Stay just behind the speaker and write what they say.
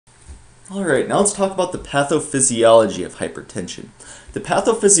Alright, now let's talk about the pathophysiology of hypertension. The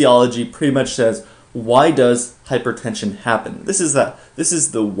pathophysiology pretty much says, why does hypertension happen? This is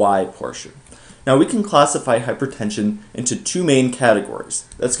the why portion. Now we can classify hypertension into two main categories.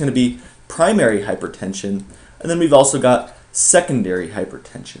 That's going to be primary hypertension, and then we've also got secondary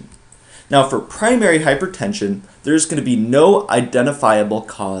hypertension. Now for primary hypertension, there's going to be no identifiable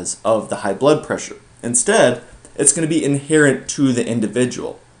cause of the high blood pressure. Instead, it's going to be inherent to the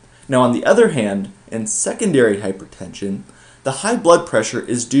individual. Now on the other hand, in secondary hypertension, the high blood pressure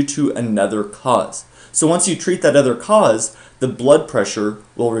is due to another cause. So once you treat that other cause, the blood pressure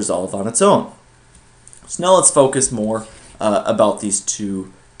will resolve on its own. So now let's focus more about these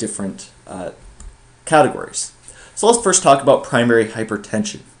two different categories. So let's first talk about primary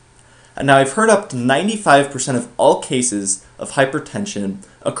hypertension. And now I've heard up to 95% of all cases of hypertension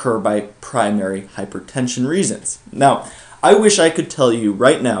occur by primary hypertension reasons. Now, I wish I could tell you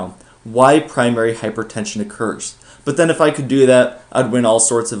right now why primary hypertension occurs. But then if I could do that, I'd win all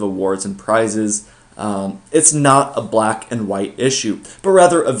sorts of awards and prizes. It's not a black and white issue, but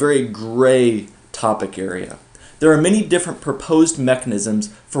rather a very gray topic area. There are many different proposed mechanisms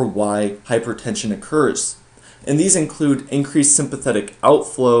for why hypertension occurs. And these include increased sympathetic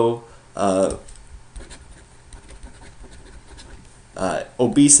outflow,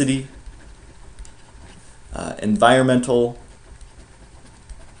 obesity, environmental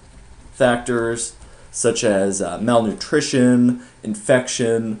factors such as malnutrition,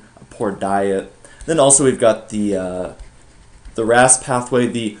 infection, a poor diet. Then also we've got the RAS pathway,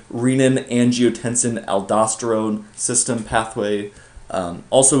 the renin-angiotensin aldosterone system pathway.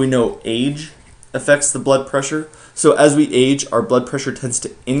 Also we know age affects the blood pressure. So as we age, our blood pressure tends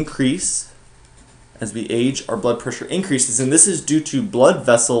to increase. As we age, our blood pressure increases, and this is due to blood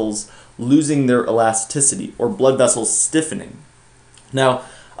vessels losing their elasticity, or blood vessels stiffening. Now,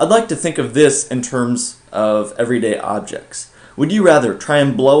 I'd like to think of this in terms of everyday objects. Would you rather try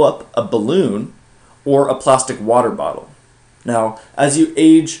and blow up a balloon or a plastic water bottle? Now, as you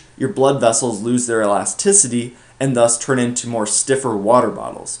age, your blood vessels lose their elasticity and thus turn into more stiffer water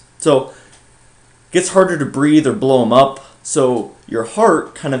bottles. So, it gets harder to breathe or blow them up, so your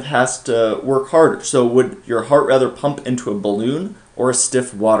heart kind of has to work harder. So would your heart rather pump into a balloon or a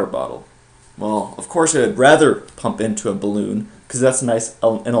stiff water bottle? Well, of course it would rather pump into a balloon because that's nice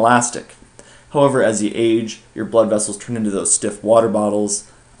and elastic. However, as you age, your blood vessels turn into those stiff water bottles,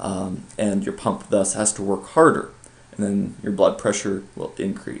 and your pump thus has to work harder, and then your blood pressure will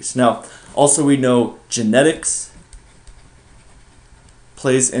increase. Now, also we know genetics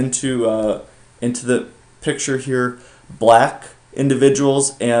plays into the picture here. Black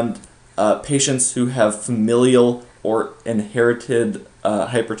individuals and patients who have familial or inherited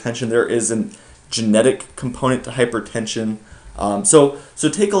hypertension, there is a genetic component to hypertension. So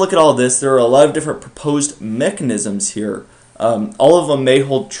take a look at all this. There are a lot of different proposed mechanisms here. All of them may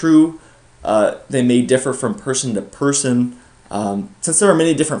hold true. They may differ from person to person. Since there are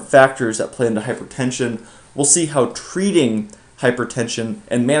many different factors that play into hypertension, we'll see how treating hypertension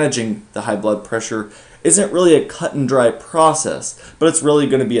and managing the high blood pressure isn't really a cut and dry process, but it's really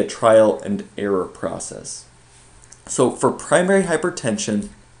going to be a trial and error process. So for primary hypertension,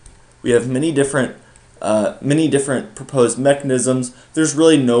 we have many different proposed mechanisms. There's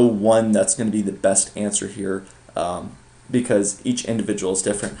really no one that's going to be the best answer here because each individual is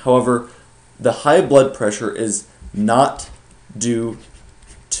different. However, the high blood pressure is not due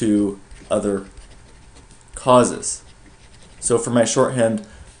to other causes. So for my shorthand,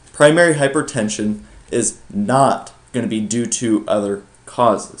 primary hypertension is not going to be due to other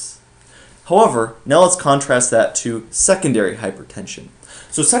causes. However, now let's contrast that to secondary hypertension.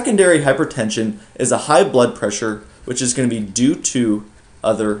 So secondary hypertension is a high blood pressure which is going to be due to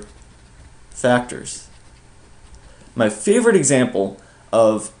other factors. My favorite example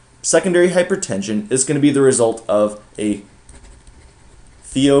of secondary hypertension is going to be the result of a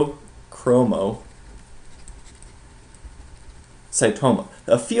Pheochromocytoma.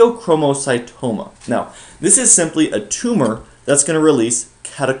 A pheochromocytoma. Now, this is simply a tumor that's going to release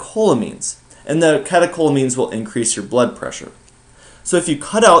catecholamines, and the catecholamines will increase your blood pressure. So if you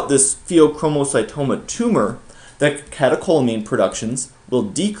cut out this pheochromocytoma tumor, the catecholamine productions will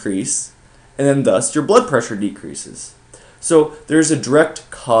decrease, and then thus your blood pressure decreases. So there's a direct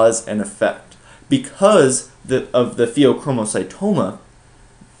cause and effect. Because of the pheochromocytoma,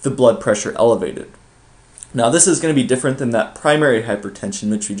 the blood pressure elevated. Now this is going to be different than that primary hypertension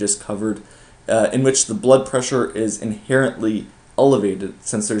which we just covered, in which the blood pressure is inherently elevated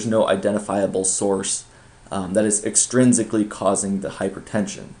since there's no identifiable source that is extrinsically causing the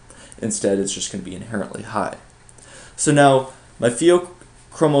hypertension. Instead, it's just going to be inherently high. So now, my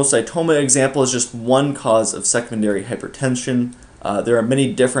Pheochromocytoma example is just one cause of secondary hypertension. There are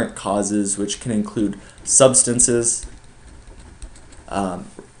many different causes, which can include substances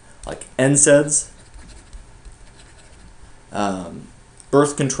like NSAIDs,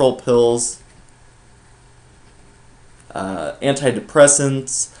 birth control pills,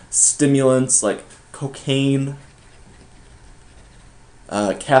 antidepressants, stimulants like cocaine,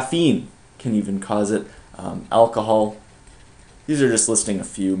 caffeine can even cause it, alcohol. These are just listing a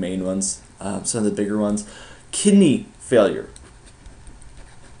few main ones, some of the bigger ones. Kidney failure.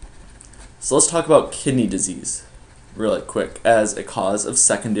 So let's talk about kidney disease really quick as a cause of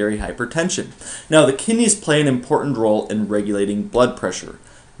secondary hypertension. Now, the kidneys play an important role in regulating blood pressure.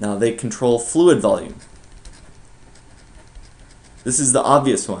 Now, they control fluid volume. This is the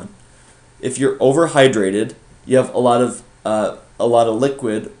obvious one. If you're overhydrated, you have a lot of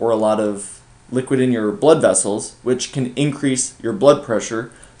liquid or a lot of liquid in your blood vessels, which can increase your blood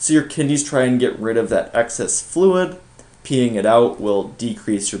pressure. So your kidneys try and get rid of that excess fluid. Peeing it out will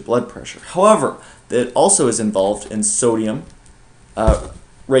decrease your blood pressure. However, it also is involved in sodium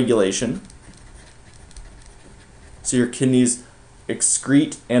regulation. So your kidneys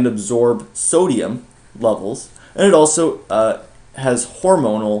excrete and absorb sodium levels, and it also has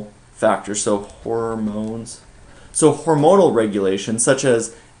hormonal factors, so hormones. So hormonal regulation, such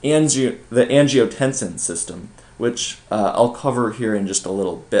as the angiotensin system, which I'll cover here in just a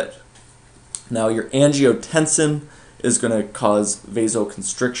little bit. Now, your angiotensin is going to cause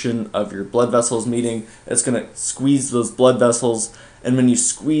vasoconstriction of your blood vessels, meaning it's going to squeeze those blood vessels, and when you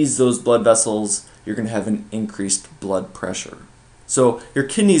squeeze those blood vessels, you're going to have an increased blood pressure. So your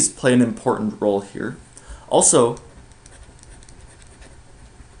kidneys play an important role here. Also,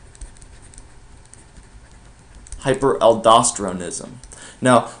 hyperaldosteronism.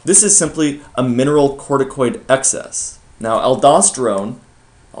 Now, this is simply a mineral corticoid excess. Now, aldosterone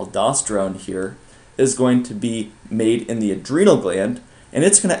here is going to be made in the adrenal gland, and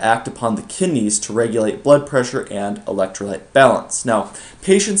it's going to act upon the kidneys to regulate blood pressure and electrolyte balance. Now,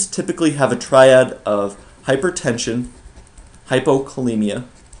 patients typically have a triad of hypertension, hypokalemia,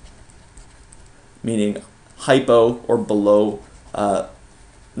 meaning hypo or below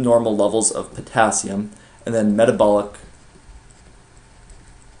normal levels of potassium, and then metabolic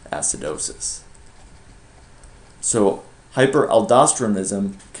acidosis. So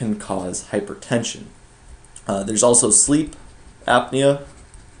hyperaldosteronism can cause hypertension. There's also sleep apnea,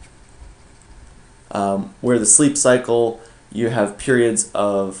 where the sleep cycle, you have periods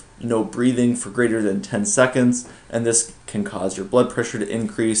of no breathing for greater than 10 seconds, and this can cause your blood pressure to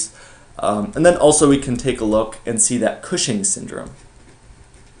increase. And then also we can take a look and see that Cushing syndrome.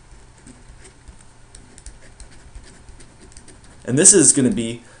 And this is going to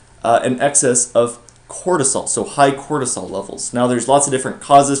be an excess of cortisol, so high cortisol levels. Now, there's lots of different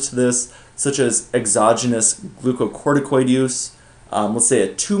causes to this, such as exogenous glucocorticoid use. Let's say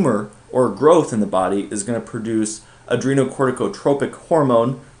a tumor or growth in the body is going to produce adrenocorticotropic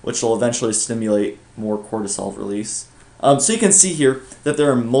hormone, which will eventually stimulate more cortisol release. So you can see here that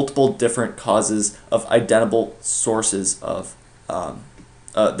there are multiple different causes of identical sources of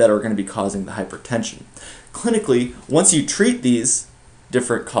that are going to be causing the hypertension. Clinically, once you treat these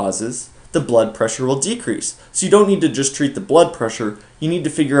different causes, the blood pressure will decrease. So you don't need to just treat the blood pressure, you need to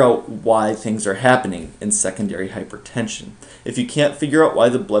figure out why things are happening in secondary hypertension. If you can't figure out why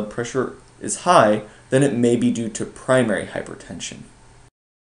the blood pressure is high, then it may be due to primary hypertension.